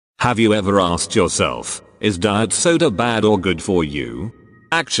Have you ever asked yourself, is diet soda bad or good for you?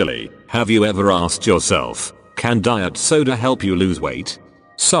 Actually, have you ever asked yourself, can diet soda help you lose weight?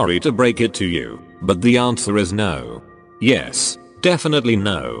 Sorry to break it to you, but the answer is no. Yes, definitely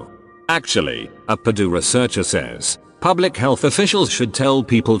no. Actually, a Purdue researcher says, public health officials should tell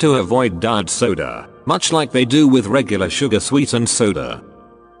people to avoid diet soda, much like they do with regular sugar-sweetened soda.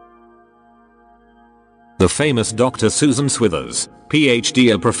 The famous Dr. Susan Swithers,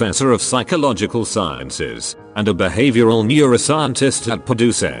 PhD, a professor of psychological sciences and a behavioral neuroscientist at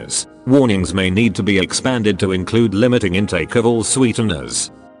Purdue, says, warnings may need to be expanded to include limiting intake of all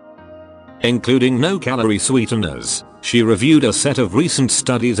sweeteners, including no-calorie sweeteners. She reviewed a set of recent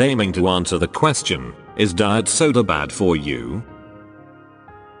studies aiming to answer the question, is diet soda bad for you?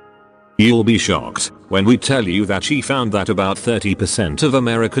 You'll be shocked when we tell you that she found that about 30% of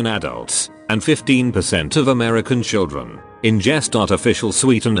American adults and 15% of American children ingest artificial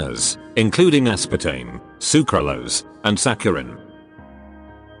sweeteners, including aspartame, sucralose, and saccharin.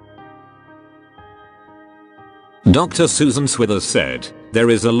 Dr. Susan Swithers said, there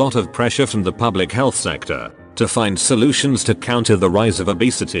is a lot of pressure from the public health sector to find solutions to counter the rise of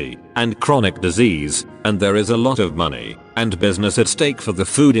obesity and chronic disease, and there is a lot of money and business at stake for the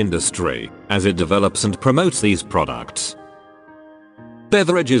food industry as it develops and promotes these products.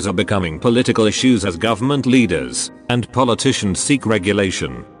 Beverages are becoming political issues as government leaders and politicians seek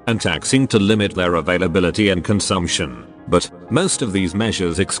regulation and taxing to limit their availability and consumption, but most of these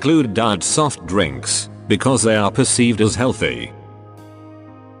measures exclude diet soft drinks because they are perceived as healthy.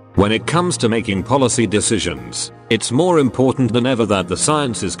 When it comes to making policy decisions, it's more important than ever that the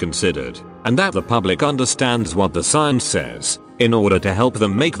science is considered and that the public understands what the science says in order to help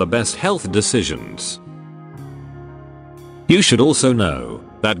them make the best health decisions. You should also know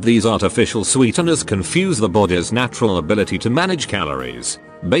that these artificial sweeteners confuse the body's natural ability to manage calories.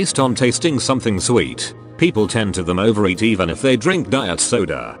 Based on tasting something sweet, people tend to overeat even if they drink diet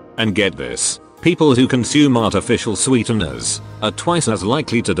soda. And get this, people who consume artificial sweeteners are twice as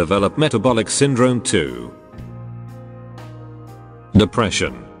likely to develop metabolic syndrome too.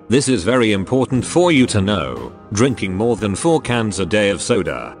 Depression. This is very important for you to know. Drinking more than 4 cans a day of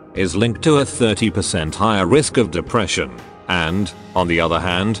soda is linked to a 30% higher risk of depression. And, on the other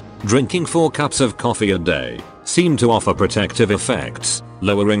hand, drinking 4 cups of coffee a day seem to offer protective effects,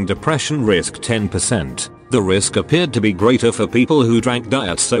 lowering depression risk 10%. The risk appeared to be greater for people who drank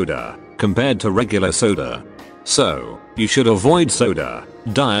diet soda compared to regular soda. So, you should avoid soda,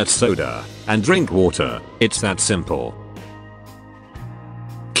 diet soda, and drink water. It's that simple.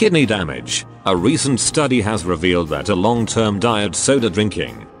 Kidney damage. A recent study has revealed that a long-term diet soda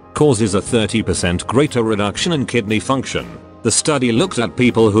drinking causes a 30% greater reduction in kidney function. The study looked at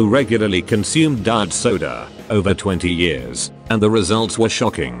people who regularly consumed diet soda over 20 years, and the results were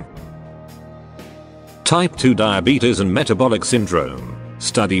shocking. Type 2 diabetes and metabolic syndrome.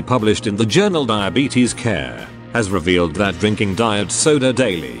 Study published in the journal Diabetes Care has revealed that drinking diet soda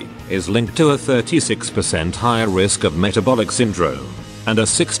daily is linked to a 36% higher risk of metabolic syndrome and a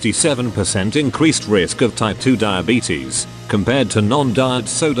 67% increased risk of type 2 diabetes compared to non-diet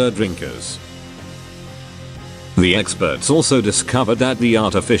soda drinkers. The experts also discovered that the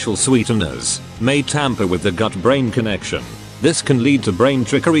artificial sweeteners may tamper with the gut-brain connection. This can lead to brain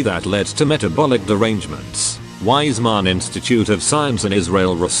trickery that leads to metabolic derangements. Weizmann Institute of Science and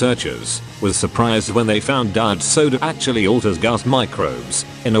Israel researchers was surprised when they found diet soda actually alters gut microbes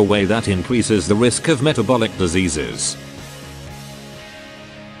in a way that increases the risk of metabolic diseases.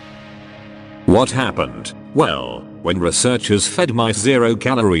 What happened? Well, when researchers fed mice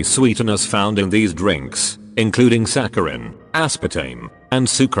 0-calorie sweeteners found in these drinks, including saccharin, aspartame, and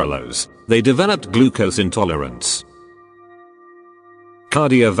sucralose, they developed glucose intolerance.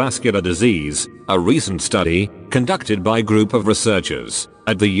 Cardiovascular disease. A recent study conducted by a group of researchers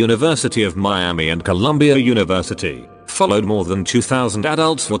at the University of Miami and Columbia University followed more than 2,000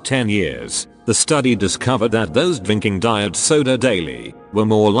 adults for 10 years. The study discovered that those drinking diet soda daily were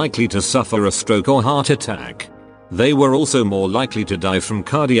more likely to suffer a stroke or heart attack. They were also more likely to die from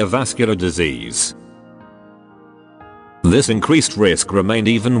cardiovascular disease. This increased risk remained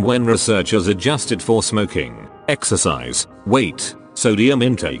even when researchers adjusted for smoking, exercise, weight, sodium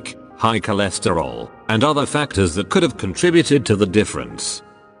intake, high cholesterol, and other factors that could have contributed to the difference.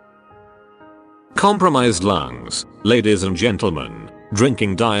 Compromised lungs. Ladies and gentlemen,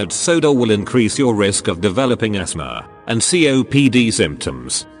 drinking diet soda will increase your risk of developing asthma and COPD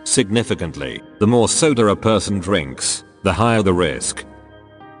symptoms significantly. The more soda a person drinks, the higher the risk.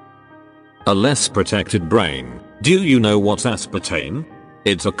 A less protected brain. Do you know what's aspartame?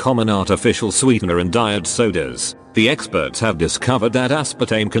 It's a common artificial sweetener in diet sodas. The experts have discovered that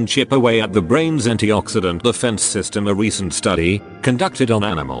aspartame can chip away at the brain's antioxidant defense system. A recent study, conducted on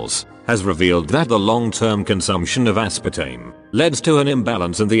animals, has revealed that the long-term consumption of aspartame leads to an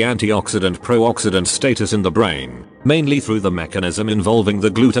imbalance in the antioxidant-pro-oxidant status in the brain, mainly through the mechanism involving the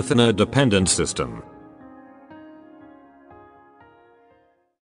glutathione-dependent system.